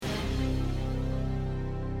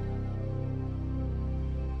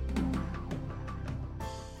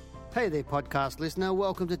Hey there, podcast listener.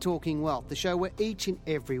 Welcome to Talking Wealth, the show where each and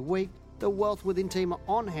every week the Wealth Within team are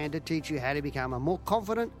on hand to teach you how to become a more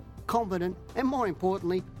confident, competent, and more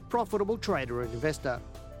importantly, profitable trader and investor.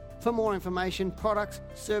 For more information, products,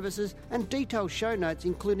 services, and detailed show notes,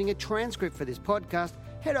 including a transcript for this podcast,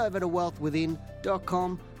 head over to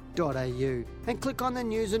wealthwithin.com.au and click on the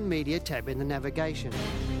News and Media tab in the navigation.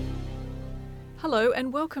 Hello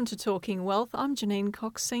and welcome to Talking Wealth. I'm Janine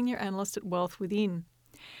Cox, Senior Analyst at Wealth Within.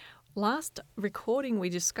 Last recording we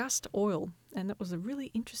discussed oil, and that was a really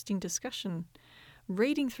interesting discussion.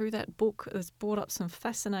 Reading through that book has brought up some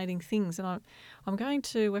fascinating things, and I'm going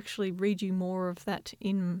to actually read you more of that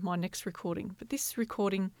in my next recording. But this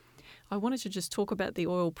recording, I wanted to just talk about the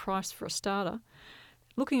oil price for a starter.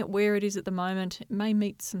 Looking at where it is at the moment, it may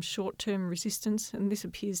meet some short-term resistance, and this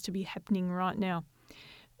appears to be happening right now.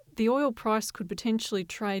 The oil price could potentially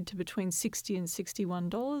trade to between $60 and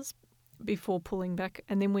 $61 before pulling back,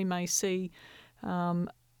 and then we may see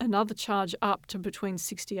another charge up to between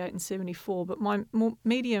 68 and 74. But my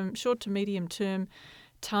short to medium term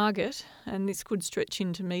target, and this could stretch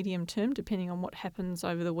into medium term depending on what happens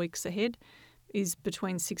over the weeks ahead, is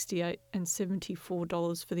between $68 and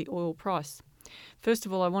 $74 for the oil price. First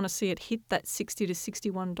of all, I want to see it hit that $60 to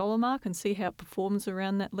 $61 mark and see how it performs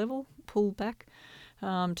around that level, pull back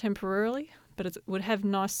temporarily, but it would have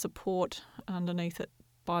nice support underneath it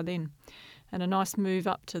by then, and a nice move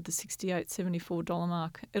up to the $68, $74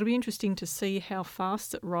 mark. It'll be interesting to see how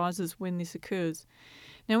fast it rises when this occurs.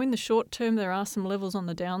 Now, in the short term, there are some levels on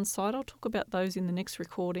the downside. I'll talk about those in the next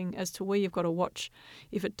recording as to where you've got to watch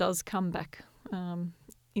if it does come back in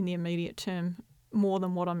the immediate term more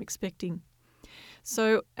than what I'm expecting.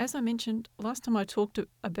 So, as I mentioned, last time I talked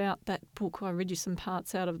about that book, I read you some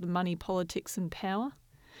parts out of the Money, Politics and Power.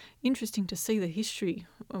 Interesting to see the history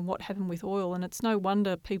and what happened with oil, and it's no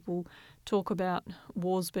wonder people talk about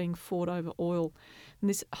wars being fought over oil. And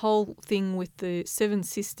this whole thing with the Seven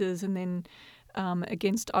Sisters and then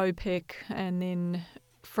against OPEC, and then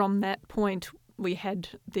from that point we had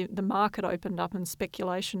the market opened up and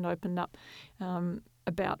speculation opened up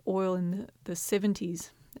about oil in the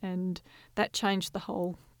 70s, and that changed the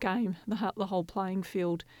whole game, the whole playing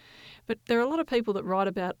field. But there are a lot of people that write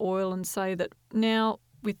about oil and say that now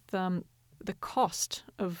with the cost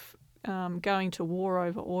of going to war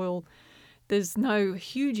over oil, there's no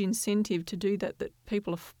huge incentive to do that. That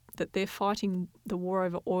people that they're fighting the war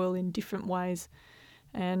over oil in different ways,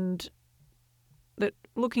 and that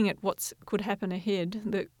looking at what could happen ahead,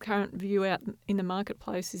 the current view out in the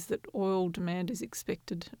marketplace is that oil demand is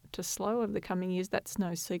expected to slow over the coming years. That's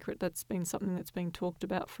no secret. That's been something that's been talked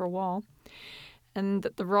about for a while. And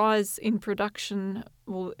that the rise in production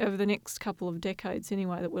will, over the next couple of decades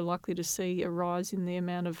anyway, that we're likely to see a rise in the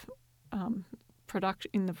amount of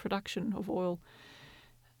production of oil.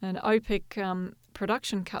 And OPEC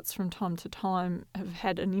production cuts from time to time have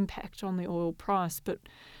had an impact on the oil price, but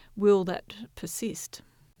will that persist?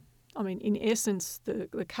 I mean, in essence, the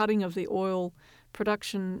cutting of the oil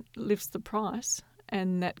production lifts the price,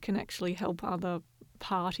 and that can actually help other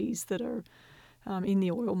parties that are in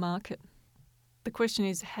the oil market. The question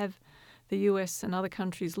is, have the US and other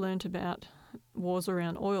countries learnt about wars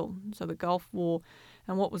around oil? So the Gulf War,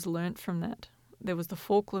 and what was learnt from that? There was the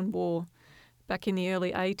Falkland War back in the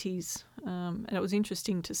early 80s, and it was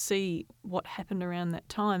interesting to see what happened around that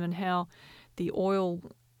time and how the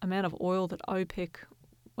amount of oil that OPEC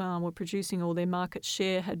were producing, or their market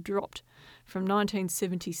share, had dropped. From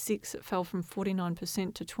 1976, it fell from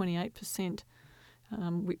 49% to 28%.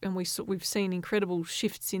 We've seen incredible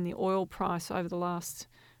shifts in the oil price over the last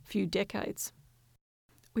few decades,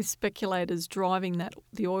 with speculators driving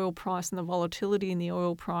the oil price and the volatility in the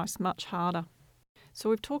oil price much harder. So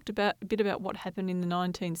we've talked a bit about what happened in the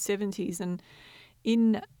 1970s, and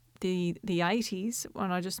in the 80s,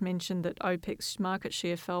 when I just mentioned that OPEC's market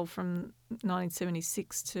share fell from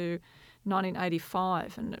 1976 to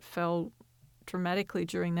 1985, and it fell dramatically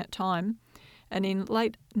during that time. And in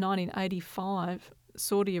late 1985,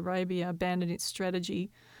 Saudi Arabia abandoned its strategy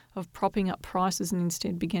of propping up prices and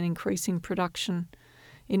instead began increasing production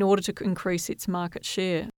in order to increase its market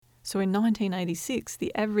share. So in 1986,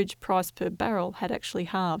 the average price per barrel had actually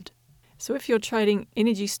halved. So if you're trading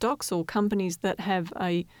energy stocks or companies that have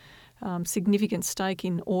a significant stake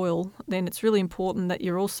in oil, then it's really important that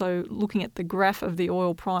you're also looking at the graph of the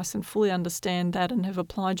oil price and fully understand that and have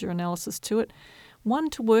applied your analysis to it. One,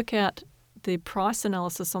 to work out the price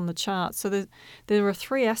analysis on the chart. So there are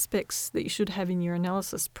three aspects that you should have in your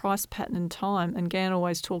analysis: price, pattern and time. And Gann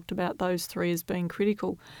always talked about those three as being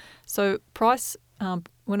critical. So price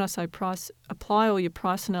when I say price, apply all your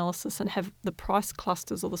price analysis and have the price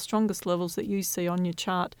clusters or the strongest levels that you see on your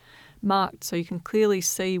chart marked so you can clearly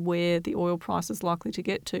see where the oil price is likely to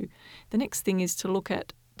get to. The next thing is to look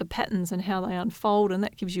at the patterns and how they unfold, and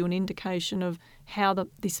that gives you an indication of how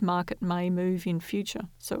this market may move in future.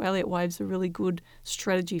 So Elliott waves are a really good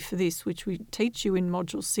strategy for this, which we teach you in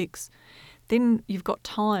Module 6. Then you've got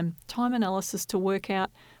time analysis to work out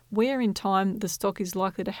where in time the stock is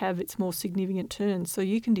likely to have its more significant turn. So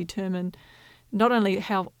you can determine not only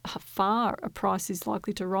how far a price is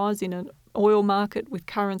likely to rise in an oil market with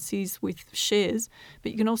currencies, with shares,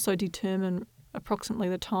 but you can also determine approximately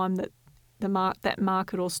the time that that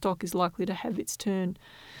market or stock is likely to have its turn.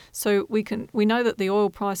 So we know that the oil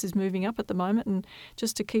price is moving up at the moment, and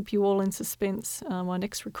just to keep you all in suspense, my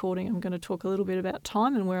next recording I'm going to talk a little bit about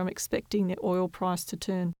time and where I'm expecting the oil price to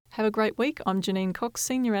turn. Have a great week. I'm Janine Cox,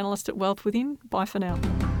 Senior Analyst at Wealth Within. Bye for now.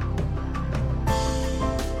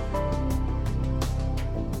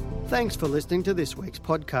 Thanks for listening to this week's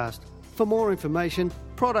podcast. For more information,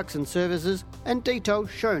 products and services, and detailed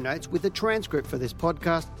show notes with a transcript for this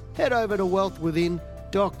podcast, head over to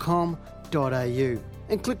wealthwithin.com.au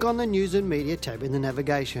and click on the News and Media tab in the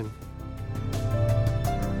navigation.